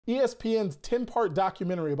ESPN's 10-part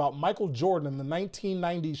documentary about Michael Jordan and the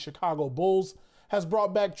 1990 Chicago Bulls has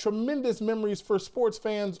brought back tremendous memories for sports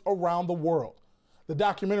fans around the world. The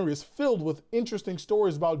documentary is filled with interesting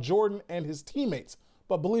stories about Jordan and his teammates,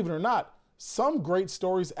 but believe it or not, some great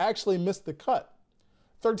stories actually missed the cut.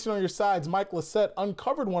 13 on Your Side's Mike Lissette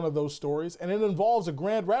uncovered one of those stories, and it involves a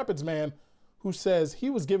Grand Rapids man who says he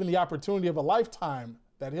was given the opportunity of a lifetime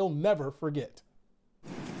that he'll never forget.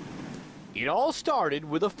 It all started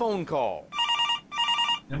with a phone call.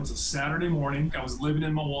 It was a Saturday morning. I was living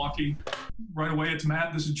in Milwaukee. Right away, it's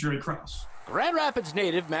Matt. This is Jerry Krause. Grand Rapids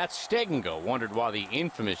native Matt Steigenga wondered why the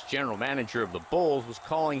infamous general manager of the Bulls was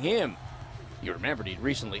calling him. He remembered he'd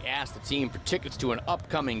recently asked the team for tickets to an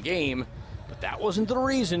upcoming game, but that wasn't the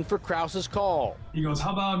reason for Krause's call. He goes,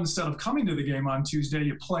 how about instead of coming to the game on Tuesday,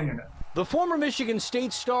 you play in it? The former Michigan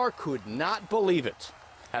State star could not believe it.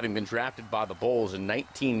 Having been drafted by the Bulls in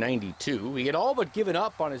 1992, he had all but given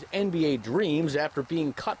up on his NBA dreams after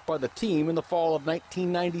being cut by the team in the fall of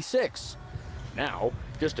 1996. Now,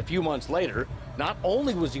 just a few months later, not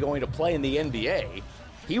only was he going to play in the NBA,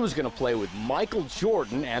 he was going to play with Michael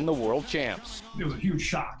Jordan and the world champs. It was a huge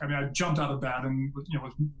shock. I mean, I jumped out of bed and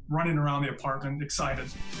was running around the apartment, excited.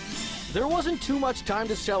 There wasn't too much time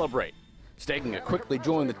to celebrate. Steigenga quickly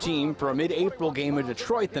joined the team for a mid-April game in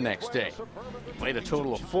Detroit the next day. He played a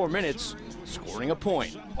total of 4 minutes, scoring a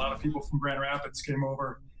point. A lot of people from Grand Rapids came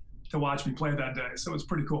over to watch me play that day, so it was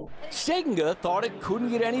pretty cool. Steigenga thought it couldn't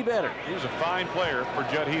get any better. He was a fine player for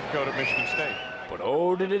Judd Heathcote at Michigan State. But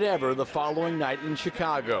oh, did it ever the following night in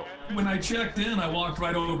Chicago. When I checked in, I walked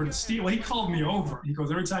right over to Steve. Well, he called me over. He goes,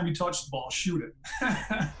 every time you touch the ball, shoot it.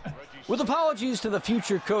 With apologies to the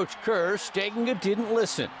future Coach Kerr, Steigenga didn't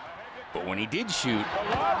listen. But when he did shoot,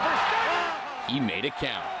 he made it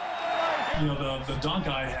count. The dunk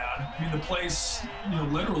I had, I mean, the place,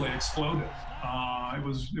 literally exploded. It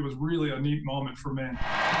was really a neat moment for me.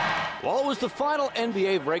 While it was the final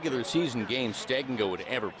NBA regular season game Steigenga would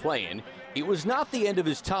ever play in, it was not the end of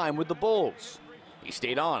his time with the Bulls. He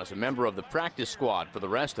stayed on as a member of the practice squad for the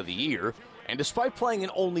rest of the year, and despite playing in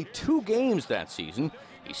only 2 games that season,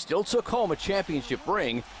 he still took home a championship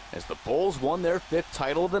ring as the Bulls won their 5th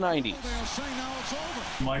title of the 90s.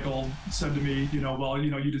 Michael said to me,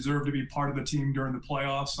 you deserve to be part of the team during the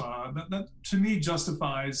playoffs. That to me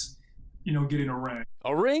justifies, getting a ring.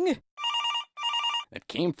 A ring that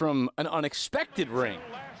came from an unexpected ring.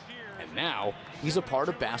 And now he's a part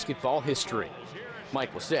of basketball history.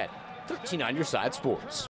 Mike Lissette, 13 on Your Side Sports.